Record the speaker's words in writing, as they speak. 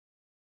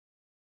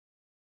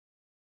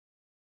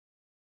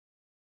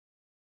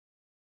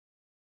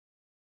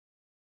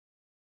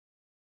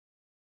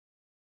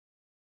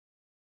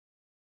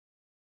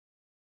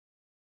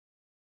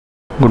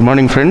Good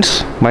morning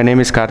friends, my name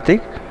is Karthik.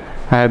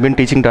 I have been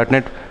teaching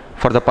 .NET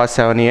for the past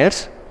 7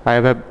 years. I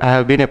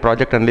have been a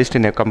project analyst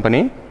in a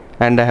company,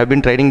 and I have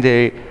been training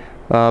the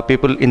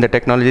people in the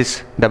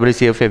technologies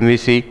WCF,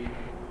 MVC,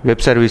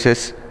 web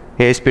services,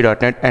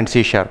 ASP.NET and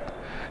C#.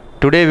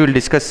 Today we will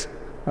discuss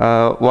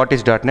what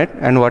is .NET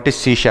and what is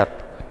C#.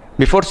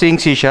 Before seeing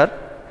C#,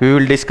 we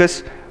will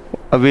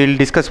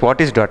discuss what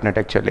is .NET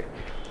actually.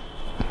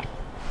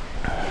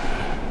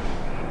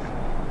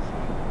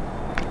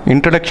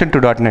 Introduction to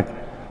 .NET.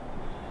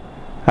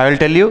 I will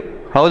tell you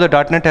how the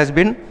 .NET has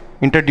been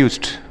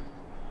introduced.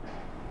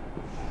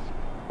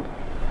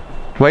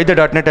 Why the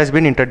 .NET has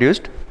been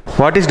introduced.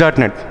 What is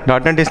 .NET?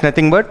 .NET is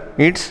nothing but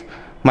it's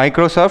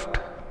Microsoft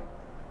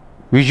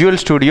Visual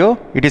Studio.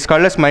 It is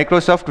called as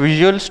Microsoft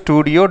Visual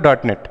Studio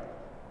 .NET.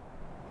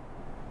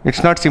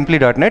 It's not simply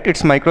 .NET,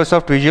 it's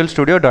Microsoft Visual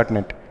Studio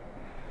 .NET.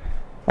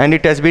 And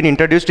it has been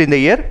introduced in the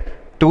year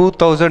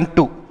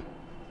 2002.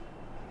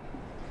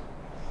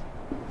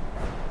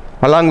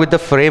 Along with the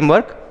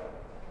framework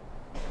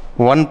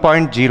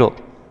 1.0.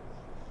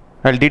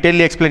 I'll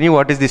detailedly explain you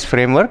what is this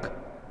framework.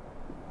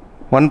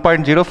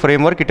 1.0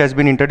 framework, it has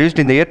been introduced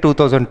in the year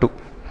 2002.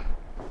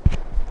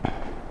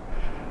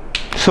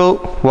 So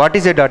what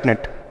is a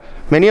 .NET?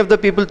 Many of the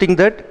people think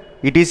that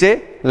it is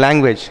a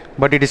language,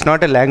 but it is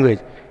not a language.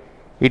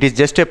 It is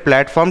just a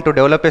platform to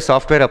develop a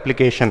software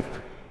application.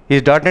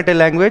 Is .NET a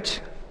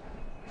language?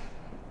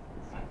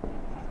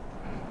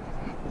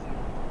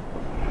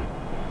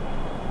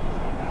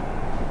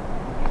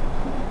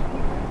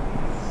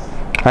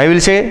 I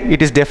will say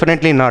it is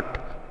definitely not,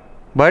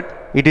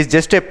 but it is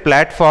just a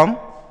platform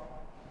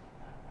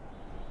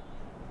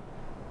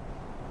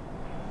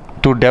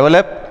to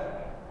develop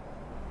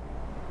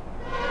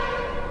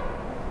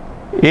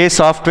a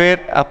software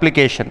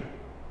application.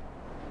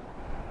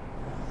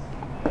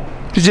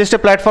 It is just a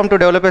platform to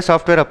develop a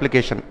software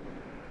application.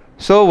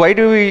 So why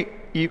do we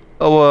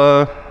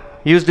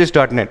use this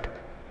 .NET?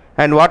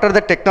 And what are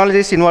the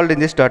technologies involved in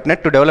this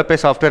 .NET to develop a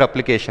software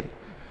application?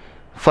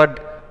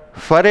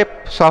 For a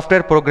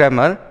software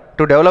programmer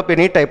to develop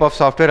any type of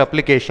software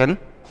application,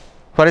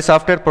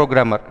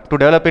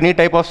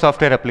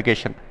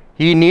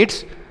 he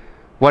needs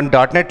one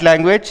 .NET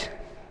language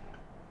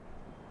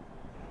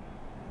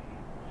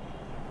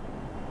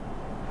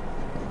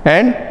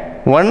and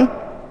one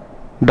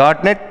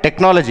 .NET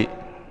technology.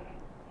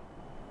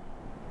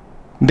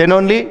 Then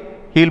only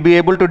he will be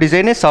able to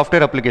design a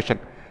software application.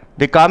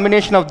 The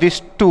combination of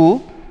these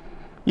two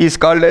is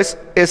called as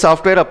a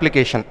software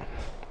application.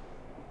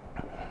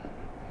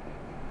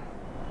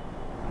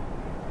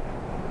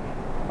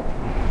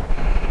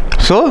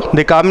 So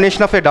the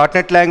combination of a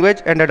 .NET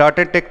language and a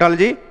 .NET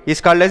technology is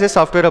called as a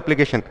software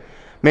application.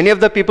 Many of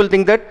the people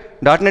think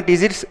that .NET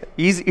is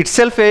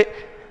itself a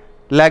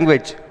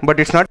language,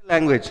 but it's not a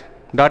language.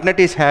 .NET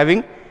is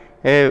having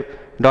a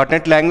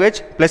 .NET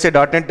language plus a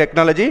 .NET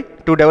technology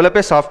to develop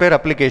a software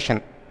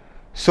application.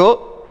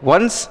 So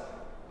when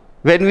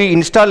we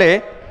install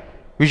a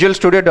Visual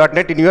Studio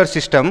 .NET in your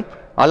system,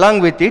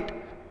 along with it,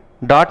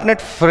 .NET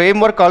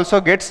Framework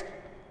also gets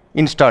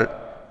installed.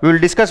 We will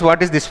discuss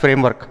what is this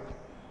framework.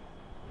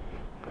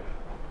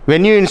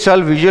 When you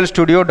install Visual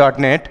Studio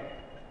 .NET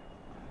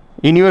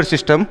in your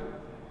system,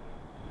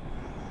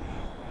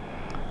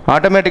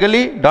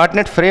 automatically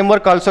 .NET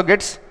Framework also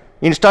gets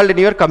installed in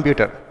your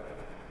computer.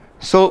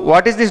 So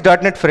what is this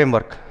 .NET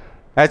Framework?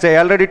 As I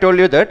already told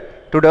you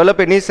that to develop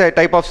any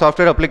type of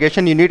software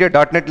application, you need a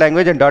 .NET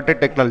language and .NET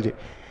technology.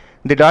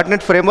 The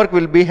 .NET Framework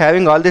will be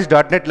having all these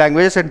 .NET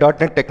languages and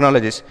 .NET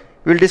technologies.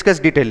 We will discuss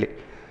detailedly.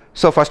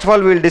 So first of all,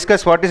 we will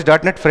discuss what is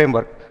 .NET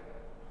Framework.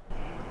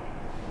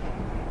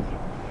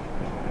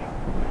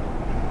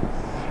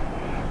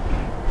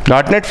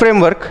 .NET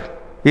Framework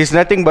is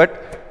nothing but,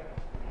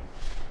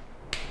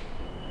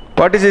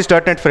 what is this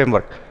 .NET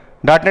Framework?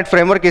 .NET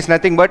Framework is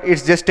nothing but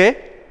it's just a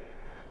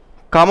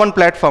common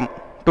platform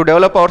to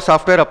develop our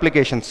software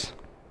applications.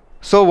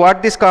 So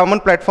what this common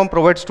platform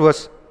provides to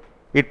us?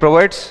 It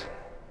provides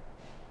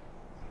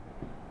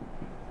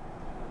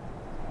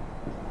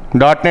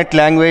 .NET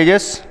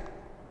languages,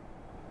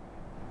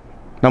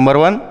 number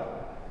one,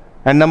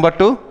 and number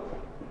two,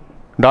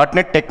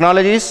 .NET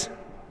technologies,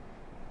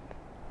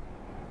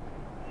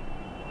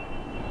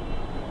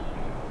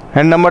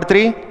 and number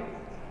three,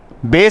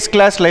 base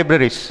class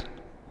libraries.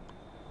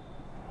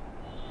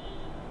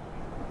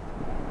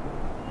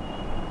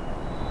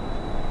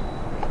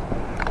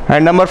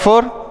 And number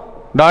four,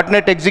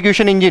 .NET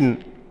execution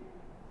engine.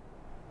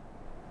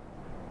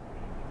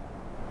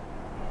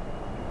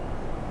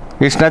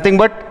 It's nothing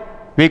but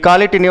we call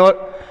it in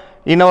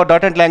our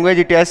 .NET language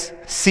it as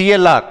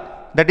CLR,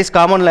 that is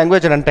common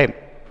language runtime.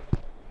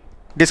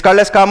 It is called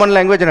as common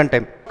language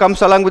runtime.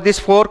 Comes along with these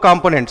four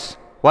components.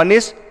 One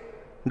is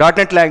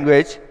 .NET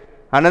language,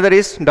 another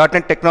is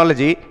 .NET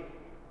technology,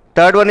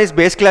 third one is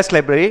base class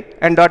library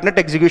and .NET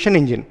execution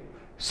engine.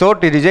 So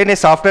to design a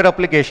software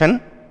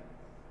application,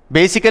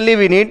 basically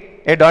we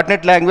need a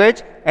 .NET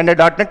language and a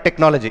 .NET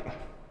technology.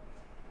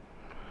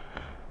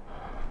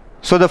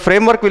 So the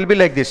framework will be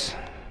like this.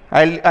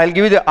 I'll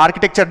give you the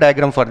architecture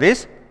diagram for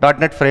this.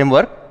 .NET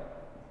Framework.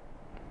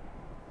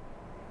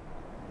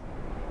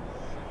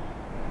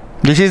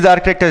 This is the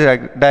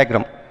architecture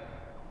diagram.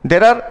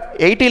 There are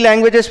 80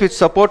 languages which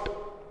support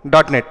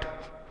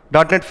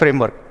 .NET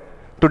Framework.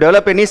 To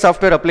develop any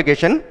software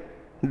application,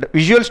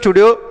 Visual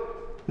Studio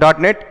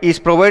 .NET is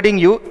providing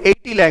you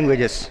 80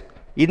 languages.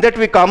 In that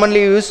we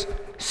commonly use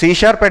C# and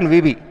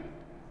VB.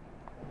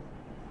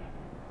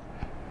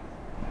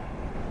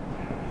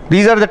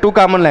 These are the two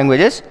common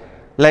languages,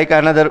 like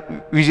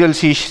another Visual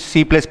C++,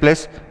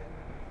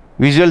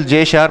 Visual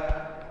J#,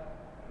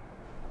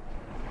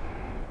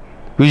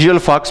 Visual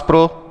Fox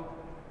Pro,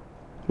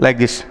 like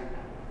this.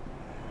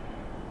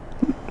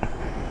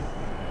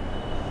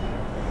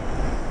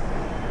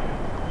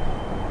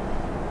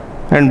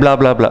 And blah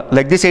blah blah.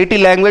 Like this 80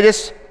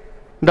 languages,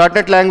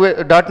 .NET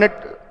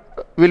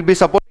will be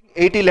supporting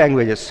 80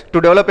 languages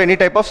to develop any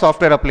type of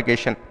software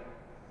application.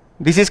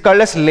 This is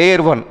called as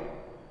layer 1.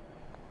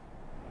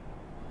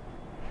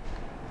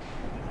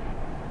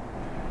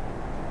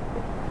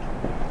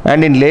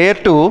 And in layer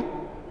 2,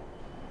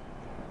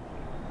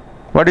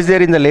 what is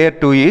there in the layer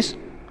 2 is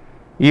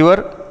your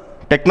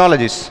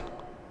technologies.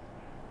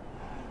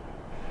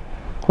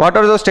 What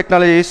are those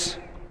technologies?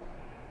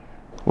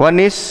 One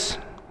is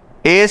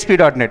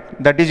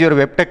ASP.NET, that is your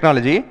web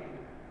technology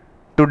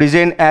to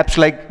design apps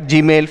like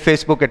Gmail,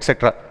 Facebook,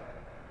 etc.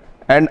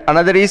 And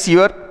another is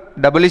your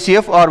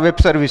WCF or web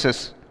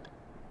services.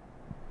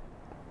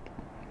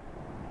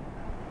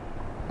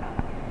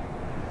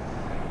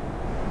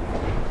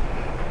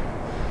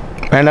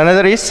 And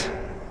another is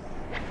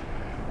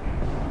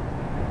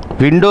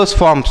Windows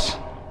Forms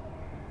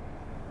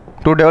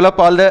to develop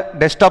all the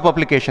desktop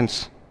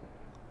applications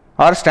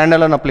or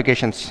standalone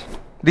applications.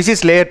 This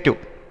is layer 2.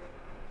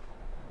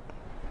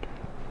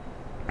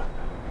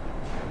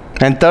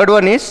 And third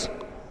one is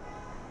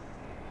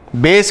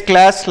base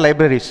class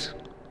libraries.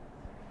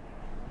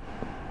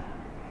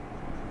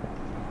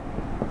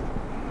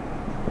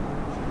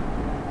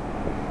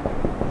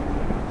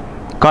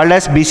 Called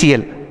as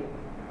BCL.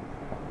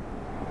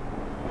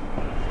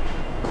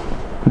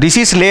 This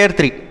is layer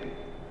 3.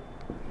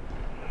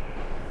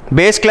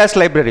 Base class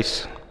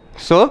libraries.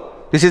 So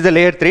this is the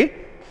layer 3.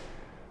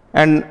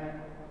 And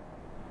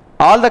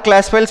all the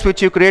class files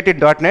which you create in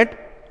 .NET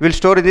will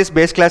store in this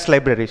base class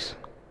libraries.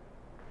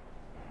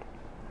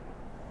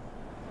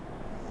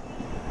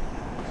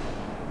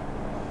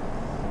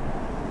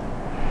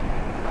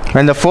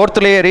 And the fourth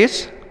layer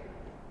is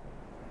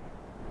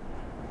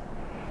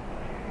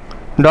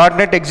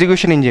 .NET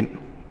Execution Engine.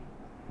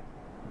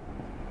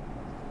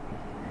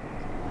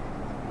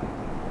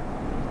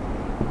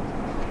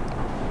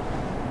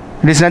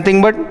 It is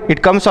nothing but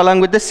it comes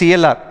along with the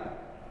CLR,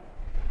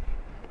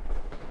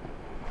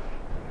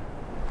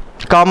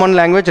 Common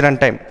Language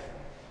Runtime.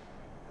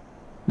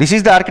 This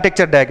is the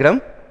architecture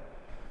diagram.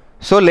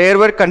 So layer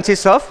 1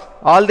 consists of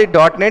all the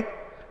 .NET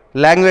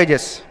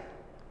languages.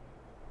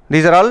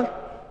 These are all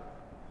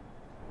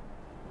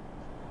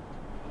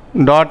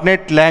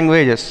 .NET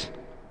languages.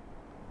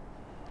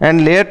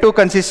 And layer 2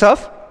 consists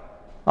of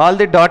all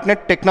the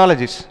 .NET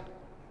technologies.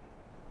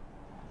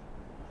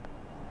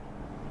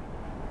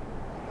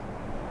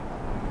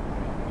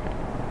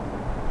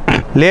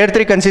 Layer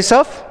 3 consists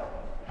of,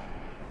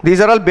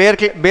 these are all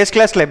base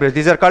class libraries.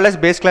 These are called as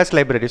base class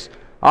libraries.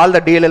 All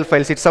the DLL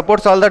files. It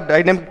supports all the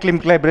dynamic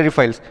link library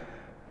files.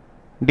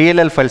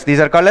 DLL files. These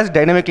are called as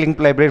dynamic link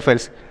library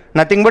files.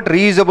 Nothing but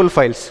reusable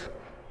files.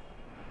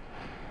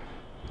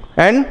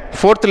 And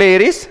fourth layer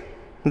is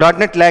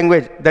 .NET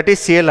language, that is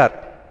CLR,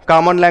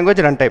 Common Language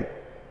Runtime.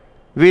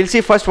 We will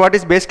see first what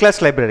is base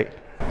class library.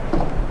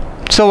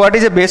 So what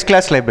is a base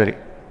class library?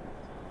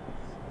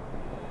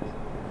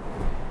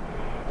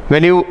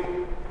 When you,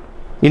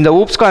 in the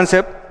OOPS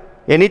concept,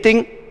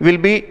 anything will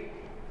be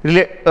in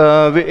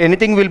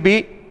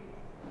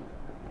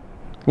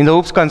the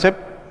OOPS concept,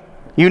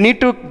 you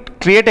need to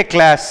create a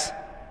class.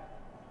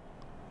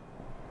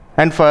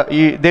 And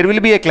there will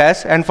be a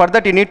class, and for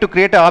that you need to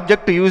create an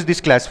object to use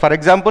this class. For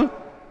example,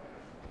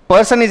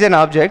 person is an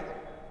object,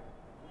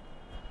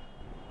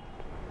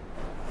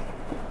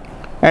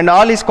 and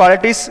all his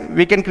qualities,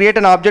 we can create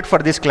an object for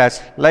this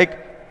class, like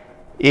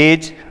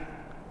age,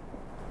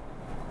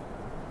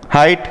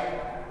 height,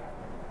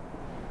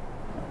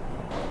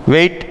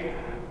 weight.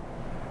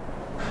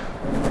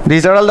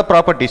 These are all the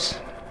properties.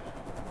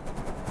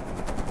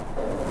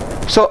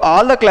 So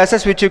all the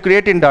classes which you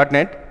create in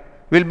 .NET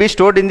will be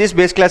stored in these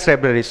base class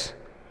libraries.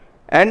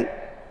 And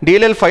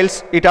DLL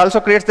files, it also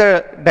creates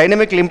the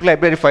dynamic link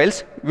library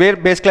files where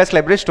base class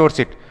library stores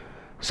it.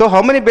 So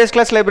how many base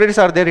class libraries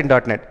are there in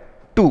 .NET?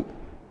 2.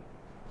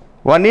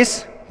 One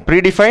is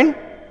predefined,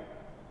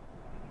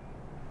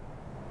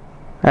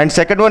 and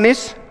second one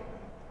is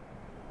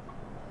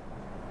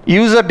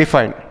user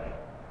defined.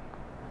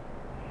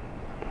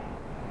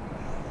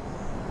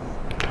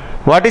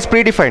 What is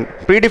predefined?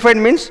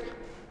 Predefined means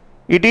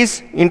it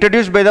is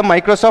introduced by the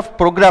Microsoft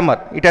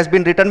programmer. It has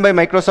been written by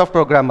Microsoft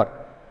programmer.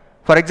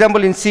 For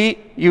example, in C,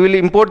 you will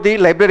import the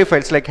library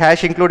files like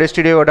hash include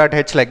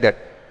stdio.h like that.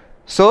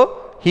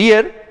 So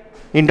here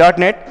in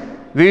 .NET,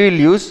 we will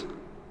use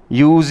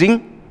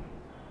using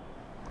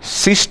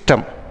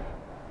system.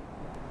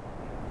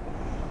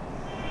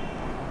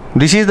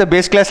 This is the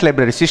base class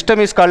library. System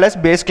is called as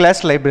base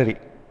class library.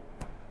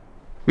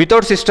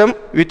 Without system,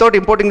 without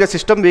importing the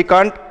system, we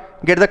can't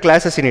get the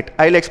classes in it.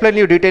 I'll explain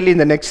you detailedly in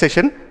the next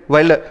session.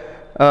 While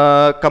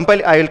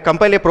I will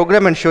compile a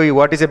program and show you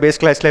what is a base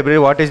class library,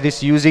 what is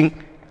this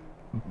using,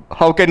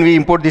 how can we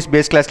import this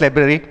base class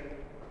library.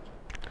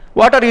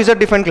 What are user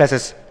defined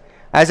classes?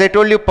 As I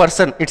told you,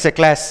 person, it's a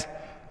class.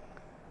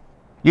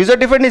 User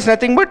defined is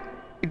nothing but,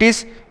 it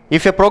is,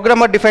 if a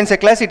programmer defines a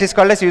class, it is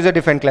called as user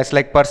defined class,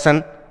 like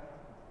person,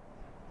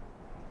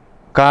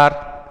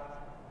 car,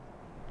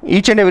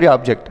 each and every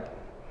object.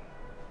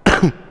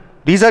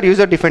 These are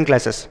user defined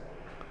classes.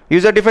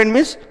 User defined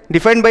means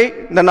defined by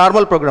the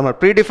normal programmer.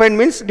 Predefined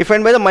means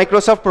defined by the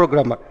Microsoft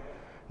programmer.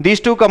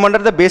 These two come under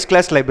the base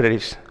class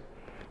libraries.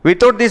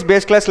 Without these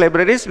base class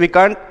libraries, we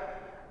can't,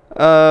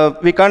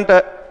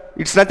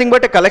 it's nothing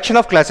but a collection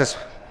of classes.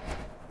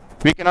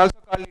 We can also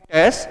call it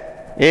as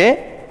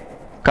a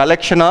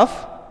collection of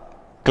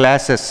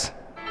classes.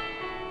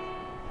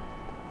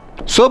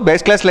 So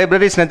base class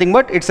library is nothing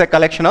but it's a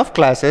collection of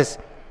classes.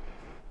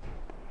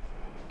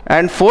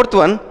 And fourth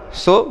one,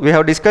 so we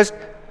have discussed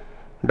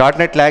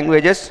 .NET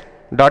languages,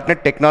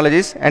 .NET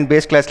technologies, and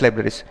base class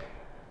libraries.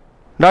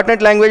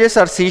 .NET languages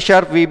are C#,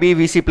 VB,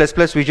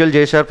 VC++, Visual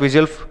J#,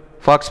 Visual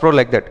Fox Pro,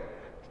 like that.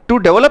 To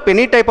develop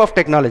any type of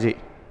technology,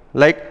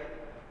 like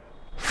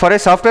for a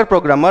software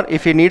programmer,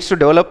 if he needs to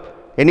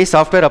develop any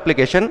software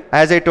application,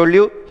 as I told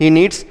you, he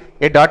needs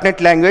a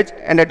 .NET language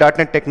and a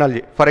 .NET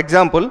technology. For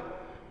example,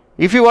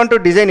 if you want to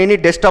design any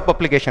desktop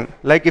application,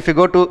 like if you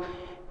go to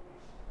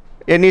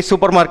any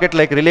supermarket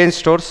like Reliance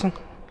stores,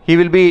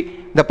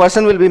 the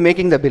person will be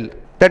making the bill.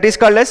 That is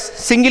called as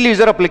single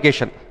user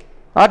application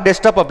or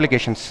desktop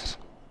applications.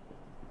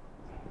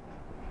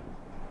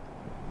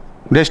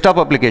 Desktop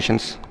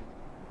applications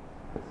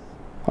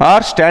or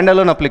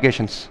standalone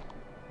applications.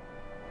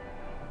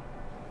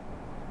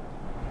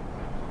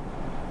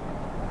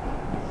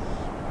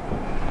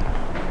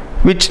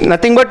 Which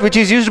nothing but which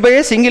is used by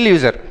a single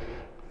user.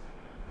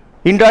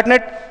 In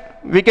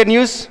 .NET, we can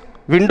use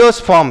Windows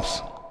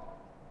Forms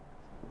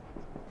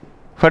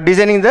for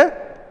designing a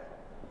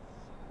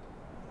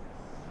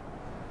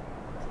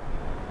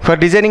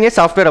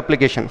software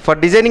application. For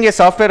designing a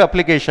software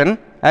application,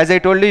 as I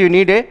told you, you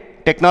need a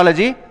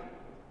technology,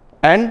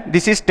 and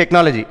this is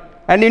technology,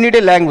 and you need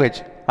a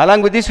language.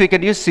 Along with this, we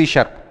can use C#.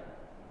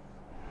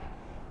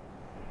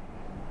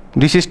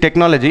 This is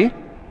technology,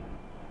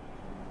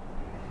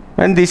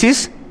 and this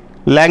is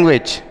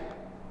language.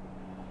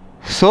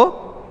 So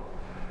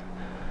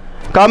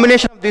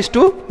combination of these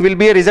two will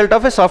be a result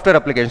of a software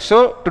application.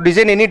 So to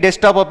design any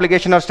desktop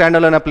application or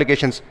standalone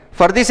applications,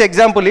 for this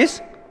example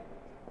is,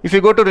 if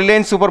you go to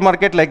Reliance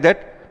supermarket like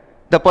that,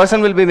 the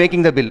person will be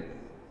making the bill.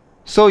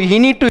 So he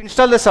need to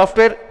install the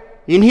software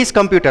in his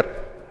computer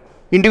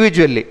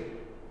individually.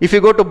 If you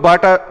go to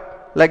Bata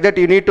like that,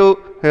 you need to,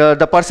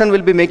 the person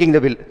will be making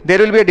the bill. There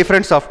will be a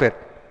different software.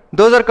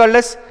 Those are called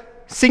as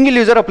single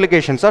user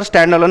applications or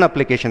standalone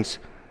applications.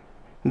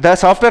 The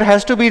software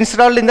has to be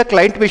installed in the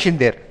client machine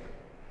there.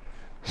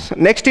 So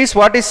next is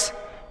what is,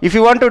 if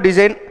you want to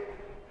design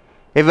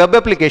a web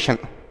application.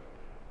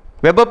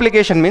 Web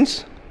application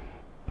means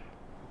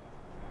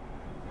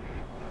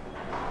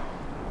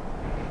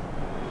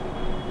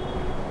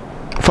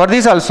for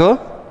this also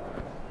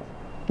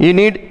you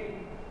need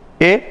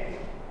a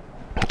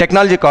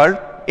technology called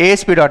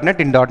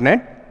ASP.NET in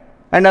 .NET,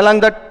 and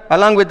along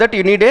with that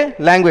you need a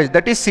language,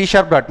 that is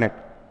C#.NET.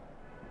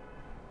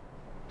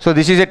 So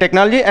this is a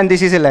technology and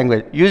this is a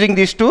language. Using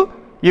these two,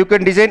 you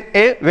can design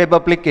a web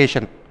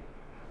application.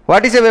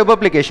 What is a web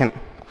application?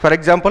 For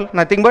example,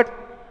 nothing but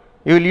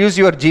you will use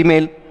your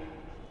Gmail,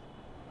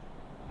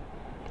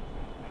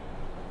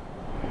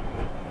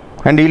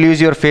 and you will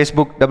use your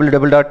Facebook,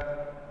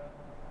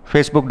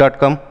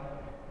 www.facebook.com,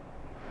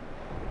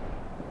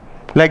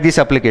 like these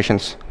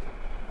applications.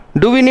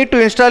 Do we need to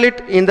install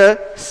it in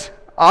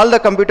all the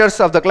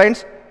computers of the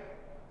clients?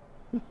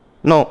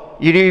 No,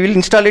 you will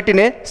install it in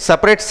a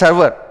separate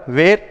server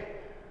where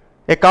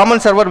a common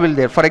server will be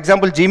there. For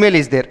example, Gmail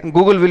is there.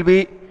 Google will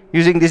be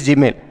using this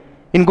Gmail.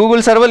 In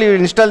Google server, you will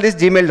install this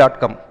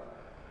gmail.com.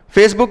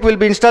 Facebook will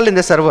be installed in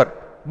the server,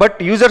 but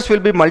users will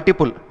be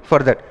multiple for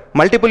that.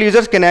 Multiple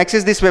users can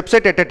access this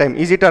website at a time,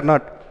 is it or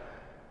not?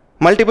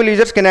 Multiple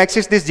users can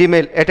access this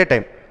Gmail at a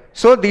time.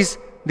 So this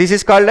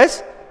is called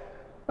as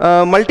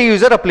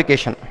multi-user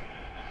application.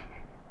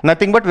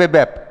 Nothing but web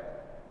app.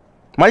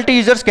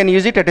 Multi-users can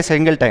use it at a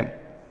single time.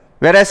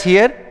 Whereas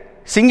here,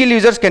 single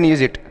users can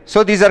use it.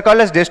 So these are called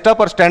as desktop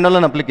or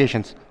standalone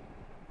applications.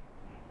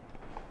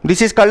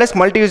 This is called as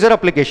multi-user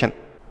application.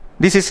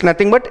 This is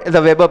nothing but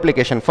the web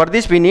application. For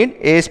this we need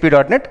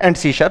ASP.NET and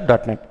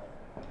C#.NET.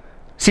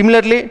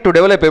 Similarly, to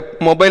develop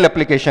a mobile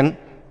application,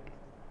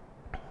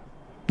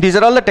 these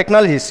are all the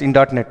technologies in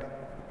 .NET.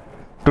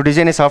 To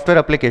design a software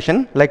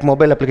application like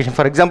mobile application.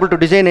 For example, to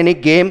design any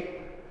game,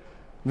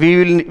 we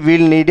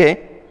will need a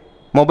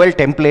mobile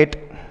template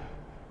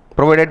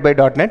provided by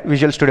 .NET,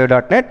 Visual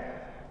Studio.NET,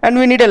 and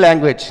we need a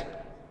language.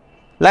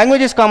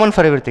 Language is common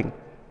for everything.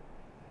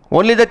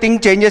 Only the thing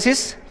changes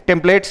is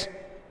templates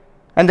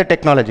and the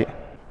technology.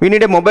 We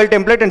need a mobile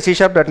template and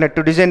C#.NET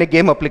to design a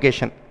game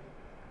application.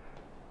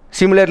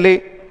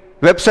 Similarly,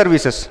 web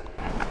services.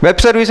 Web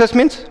services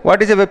means,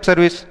 what is a web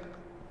service?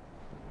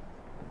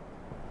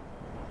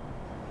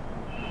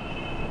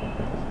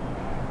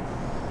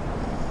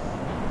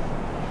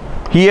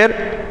 Here,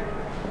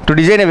 to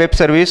design a web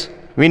service,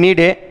 we need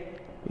a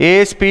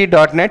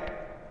ASP.NET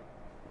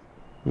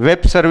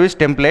web service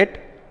template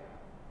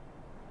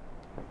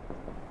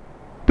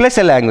plus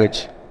a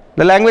language.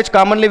 The language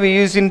commonly we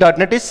use in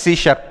 .NET is C#,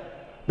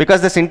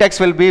 because the syntax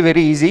will be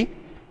very easy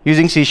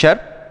using C#.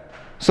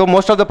 So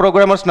most of the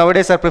programmers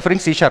nowadays are preferring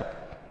C#,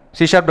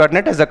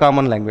 C#.NET as the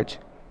common language.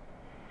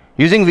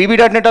 Using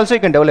VB.NET also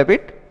you can develop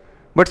it,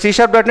 but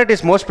C#.NET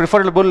is most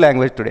preferable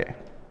language today.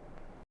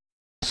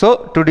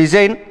 So to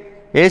design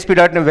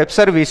ASP.NET web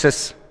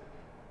services,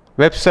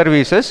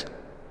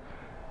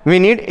 we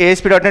need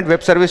ASP.NET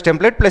web service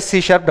template plus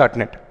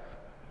C#.NET.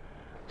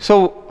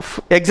 So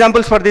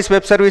examples for these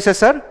web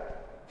services are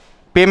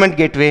payment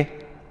gateway.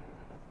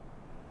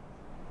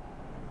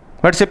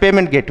 What's a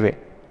payment gateway?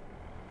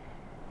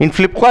 In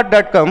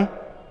Flipkart.com,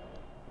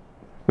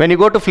 when you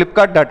go to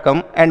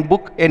Flipkart.com and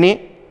book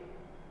any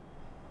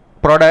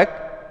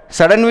product,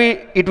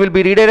 suddenly it will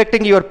be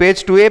redirecting your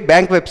page to a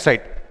bank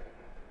website.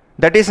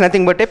 That is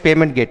nothing but a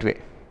payment gateway.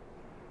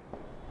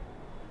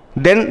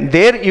 Then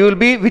there you will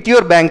be with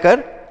your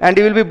banker and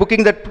you will be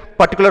booking that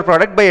particular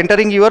product by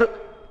entering your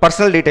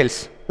personal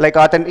details. Like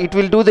it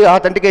will do the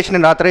authentication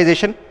and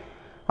authorization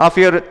of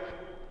your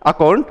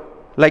account,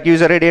 like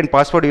user ID and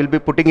password. You will be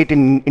putting it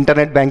in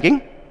internet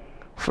banking.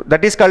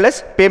 That is called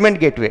as payment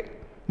gateway.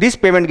 This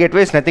payment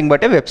gateway is nothing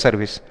but a web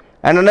service.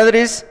 And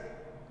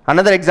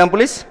another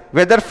example is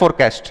weather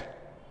forecast.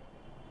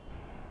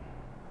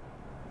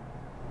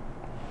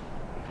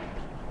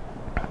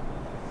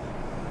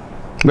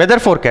 Weather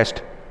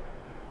forecast.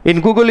 In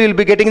Google you will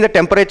be getting the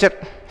temperature.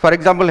 For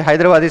example,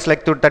 Hyderabad is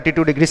like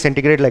 32 degrees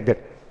centigrade, like that.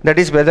 That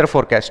is weather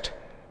forecast.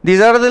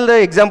 These are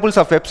the examples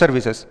of web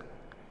services.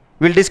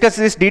 We will discuss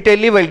this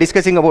detailedly while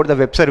discussing about the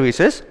web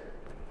services.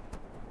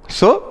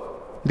 So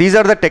these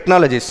are the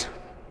technologies.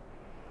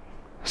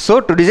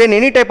 So to design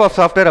any type of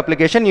software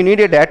application, you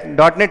need a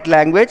 .NET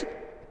language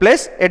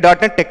plus a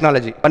 .NET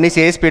technology. One is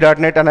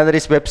ASP.NET, another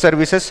is web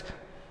services,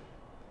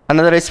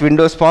 another is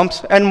Windows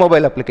Forms and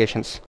mobile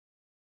applications.